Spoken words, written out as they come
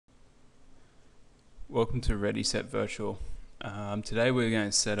Welcome to Ready Set Virtual. Today we're going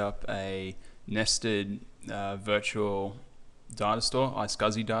to set up a nested virtual data store,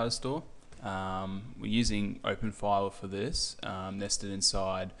 iSCSI data store. We're using OpenFiler for this, nested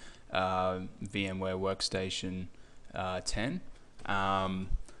inside VMware Workstation 10.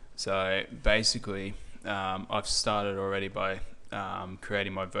 So basically, I've started already by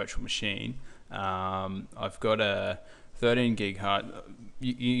creating my virtual machine. I've got a 13 gig hard.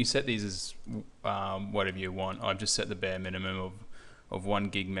 You set these as whatever you want. I've just set the bare minimum of 1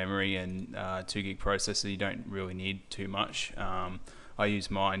 gig memory and 2 gig processor. You don't really need too much. I use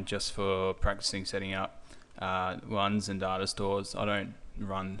mine just for practicing setting up runs and data stores. I don't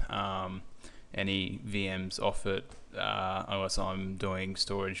run any VMs off it unless I'm doing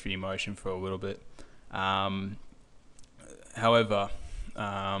storage vMotion for a little bit. However,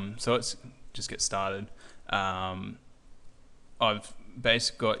 so let's just get started. I've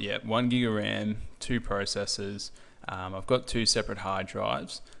basically got 1 gig of RAM, 2 processors. I've got 2 separate hard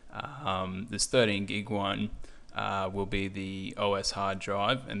drives. This 13 gig one will be the OS hard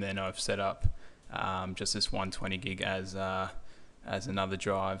drive, and then I've set up just this 120 gig as another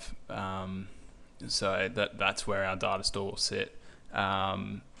drive. So that's where our data store will sit.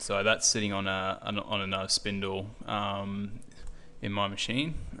 So that's sitting on another spindle in my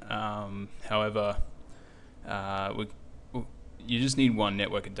machine. However, you just need one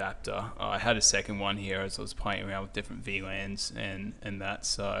network adapter. I had a second one here as I was playing around with different VLANs and that,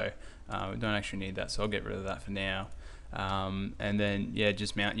 so we don't actually need that, so I'll get rid of that for now. And then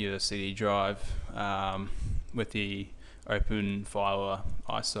just mount your CD drive with the OpenFiler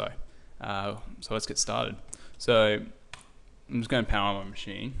ISO. So let's get started. So I'm just going to power my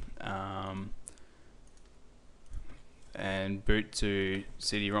machine and boot to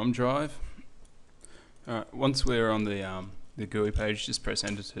CD-ROM drive. Alright, once we're on the GUI page, just press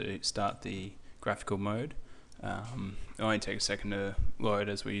enter to start the graphical mode. It'll only take a second to load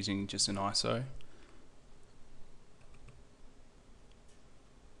as we're using just an ISO.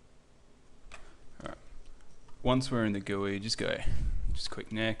 Alright. Once we're in the GUI, just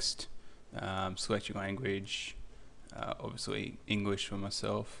click next, select your language, obviously English for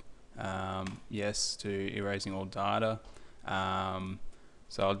myself, yes to erasing all data.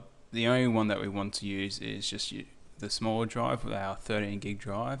 So the only one that we want to use is just the smaller drive with our 13 gig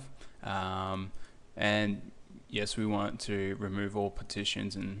drive, and yes, we want to remove all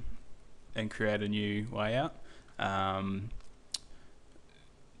partitions and create a new layout.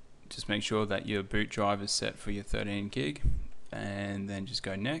 Just make sure that your boot drive is set for your 13 gig, and then just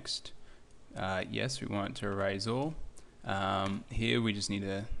go next. Yes, we want to erase all. Here we just need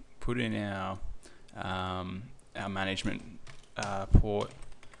to put in our management port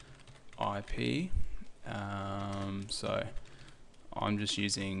IP. So I'm just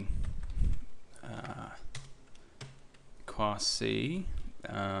using Class C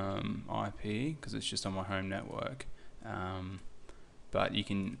IP because it's just on my home network. But you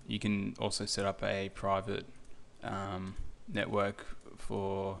can also set up a private network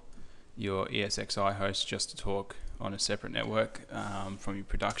for your ESXi host just to talk on a separate network from your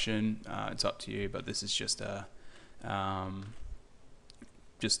production. It's up to you, but this is just a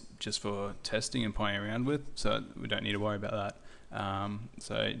just for testing and playing around with, so we don't need to worry about that.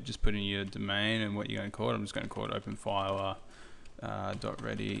 So just put in your domain and what you're going to call it. I'm just going to call it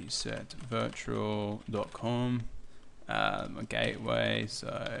OpenFiler.ReadySetVirtual.com. My gateway,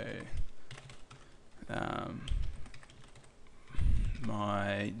 so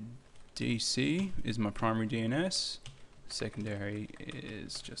my DC is my primary DNS, secondary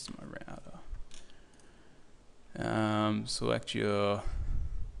is just my router. Select your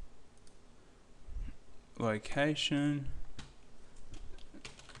location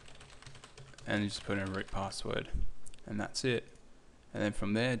and just put in a root password, and that's it. And then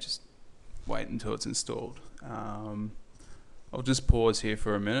from there, just wait until it's installed. I'll just pause here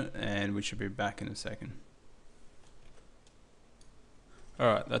for a minute and we should be back in a second.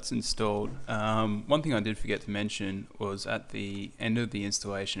 Alright, that's installed. One thing I did forget to mention was at the end of the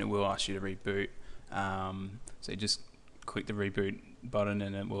installation it will ask you to reboot. So you just click the reboot button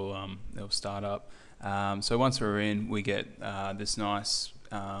and it'll start up. So once we're in, we get this nice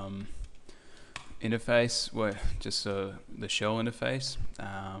interface, where just the shell interface.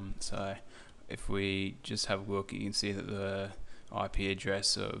 So if we just have a look, you can see that the IP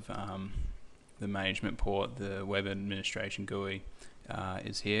address of the management port, the web administration GUI,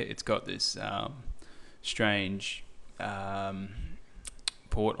 is here. It's got this strange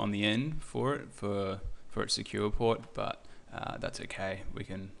port on the end for its secure port, but that's okay. We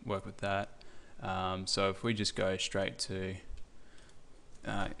can work with that. So if we just go straight to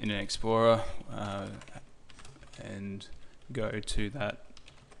Internet Explorer and go to that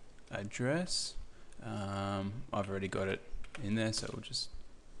address. I've already got it in there, so we'll just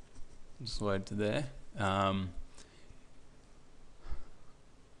load to there.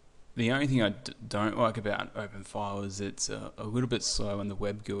 The only thing I don't like about OpenFiler is it's a little bit slow on the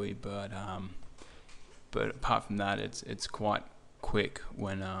web GUI, but apart from that, it's quite quick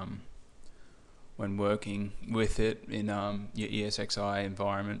when working with it in your ESXi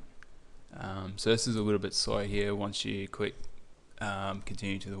environment. So this is a little bit slow here. Once you click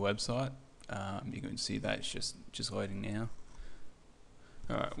continue to the website, you can see that it's just loading now.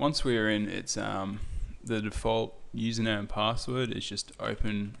 Alright, once we're in, it's the default username and password is just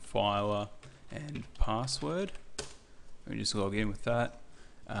OpenFiler and password. We just log in with that.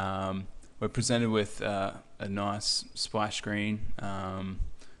 We're presented with a nice splash screen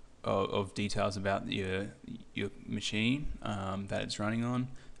of details about your machine that it's running on.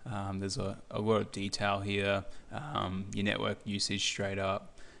 There's a lot of detail here. Your network usage straight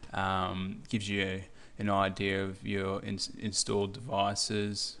up gives you an idea of your installed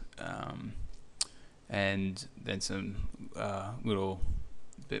devices, and then some little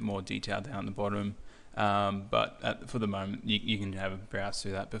bit more detail down the bottom. But for the moment, you can have a browse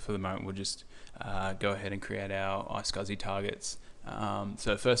through that, but for the moment we'll just go ahead and create our iSCSI targets.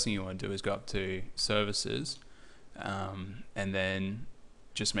 So the first thing you want to do is go up to services, and then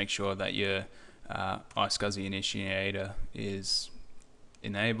just make sure that your iSCSI initiator is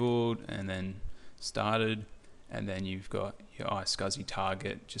enabled and then started, and then you've got your iSCSI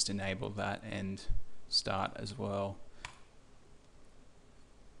target, just enable that and start as well.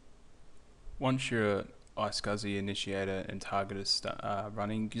 Once your iSCSI initiator and target is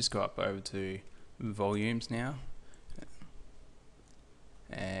running, just go up over to volumes now,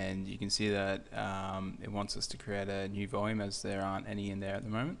 and you can see that it wants us to create a new volume, as there aren't any in there at the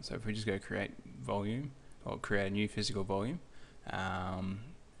moment. So if we just go create volume, or create a new physical volume,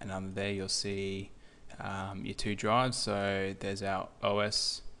 and under there you'll see your two drives. So there's our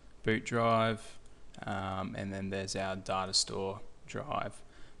OS boot drive, and then there's our data store drive.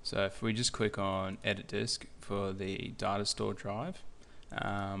 So if we just click on edit disk for the data store drive,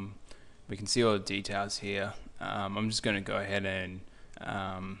 we can see all the details here. I'm just going to go ahead and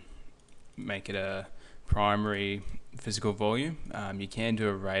make it a primary physical volume. You can do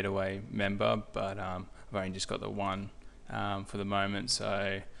a RAID away member, but I've only just got the one for the moment.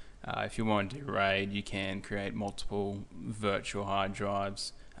 So if you want to do RAID, you can create multiple virtual hard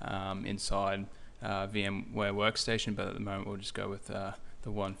drives inside VMware Workstation, but at the moment we'll just go with the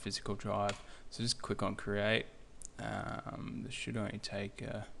one physical drive. So just click on create. This should only take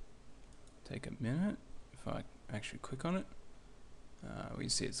a minute if I actually click on it. We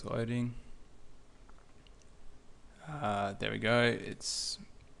see it's loading. There we go, it's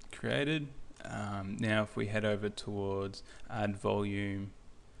created. Now if we head over towards add volume,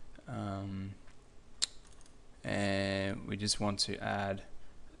 and we just want to add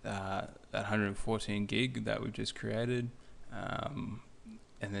that 114 gig that we've just created,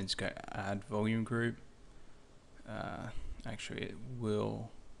 and then just go add volume group. Actually, it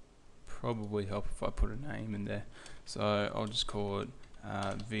will probably help if I put a name in there, so I'll just call it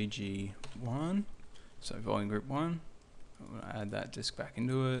VG1, so volume group 1. I'm going to add that disk back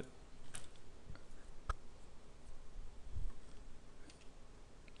into it.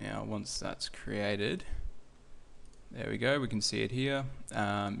 Now once that's created, there we go, we can see it here. You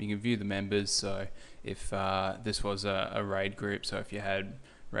can view the members, so if this was a RAID group, so if you had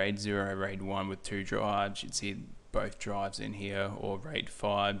RAID 0, RAID 1 with 2 drives, you'd see both drives in here, or RAID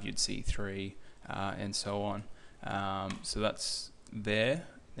 5, you'd see 3, and so on. So that's there.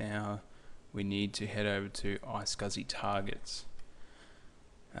 Now we need to head over to iSCSI targets.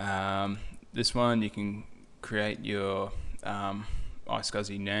 This one you can create your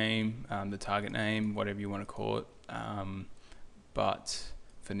iSCSI name, the target name, whatever you want to call it. But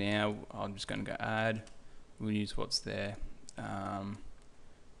for now, I'm just going to go add. We'll use what's there. Now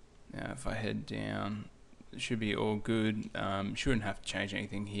if I head down, it should be all good. Shouldn't have to change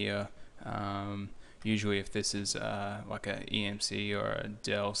anything here. Usually if this is like a EMC or a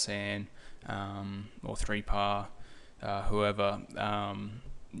Dell SAN or 3PAR, whoever,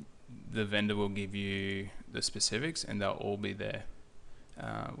 the vendor will give you the specifics and they'll all be there.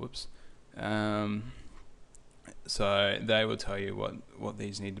 So they will tell you what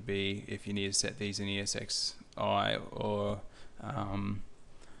these need to be, if you need to set these in ESXi, or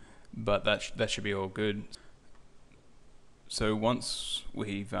but that should be all good. So once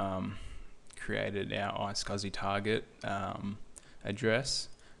we've created our iSCSI target address,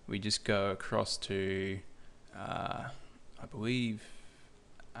 we just go across to I believe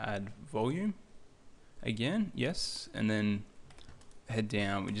add volume again, yes, and then head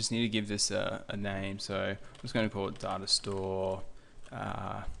down. We just need to give this a name, so I'm just going to call it data store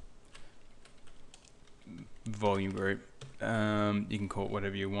volume group. You can call it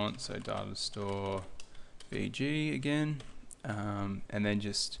whatever you want, so data store VG again, and then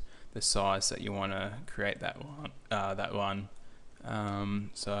just the size that you want to create that one.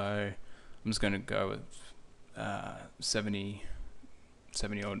 So I'm just going to go with 70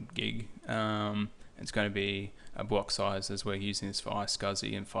 odd gig. It's going to be a block size, as we're using this for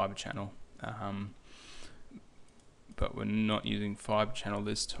iSCSI and fiber channel, but we're not using fiber channel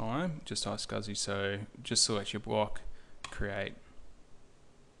this time, just iSCSI. So just select your block, create.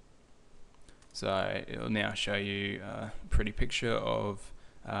 So it'll now show you a pretty picture of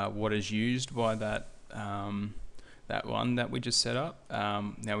what is used by that that one that we just set up.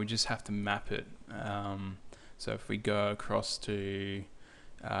 Now we just have to map it. So if we go across to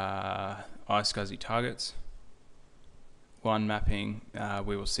iSCSI targets, one mapping,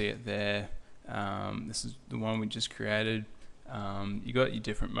 we will see it there. This is the one we just created. You got your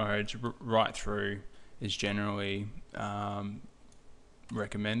different modes. Right through is generally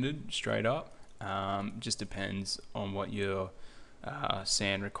recommended straight up. Just depends on what your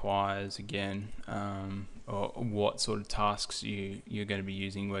SAN requires again, or what sort of tasks you're going to be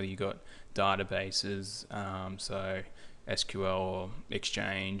using, whether you got databases, so SQL or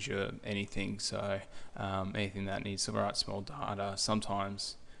Exchange or anything. So anything that needs to write small data,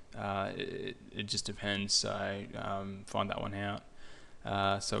 sometimes it just depends. So find that one out.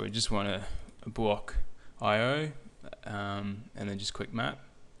 So we just want to block IO, and then just click map.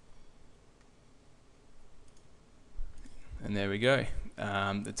 And there we go.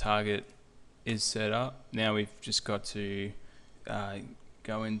 The target is set up. Now we've just got to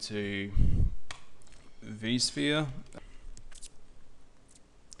go into vSphere.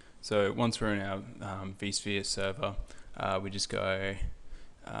 So once we're in our vSphere server, we just go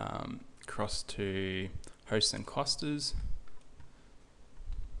across to hosts and clusters.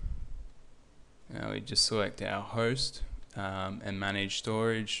 Now we just select our host and manage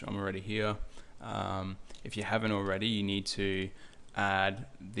storage. I'm already here. If you haven't already, you need to add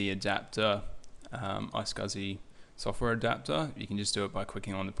the adapter, iSCSI software adapter. You can just do it by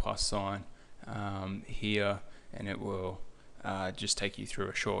clicking on the plus sign here, and it will just take you through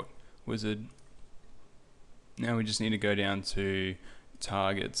a short wizard. Now we just need to go down to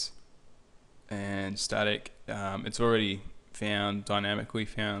targets and static. It's already found, dynamically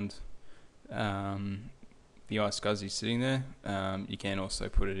found the iSCSI sitting there. You can also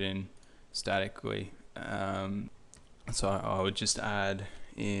put it in statically. So I would just add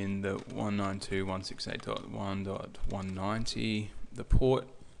in the 192.168.1.190 the port.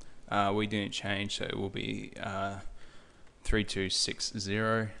 We didn't change, so it will be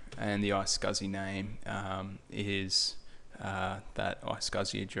 3260, and the iSCSI name is that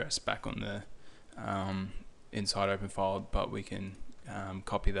iSCSI address back on the inside OpenFiler, but we can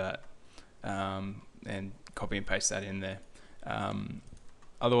copy that and copy and paste that in there.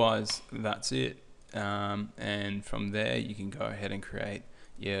 Otherwise, that's it. And from there, you can go ahead and create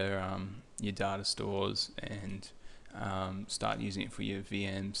your data stores and start using it for your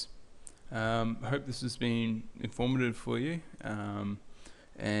VMs. I hope this has been informative for you,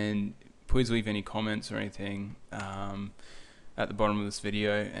 and please leave any comments or anything at the bottom of this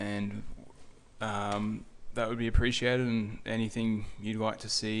video, and that would be appreciated. And anything you'd like to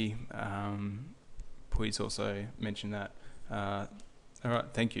see, please also mention that. Alright,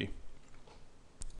 thank you.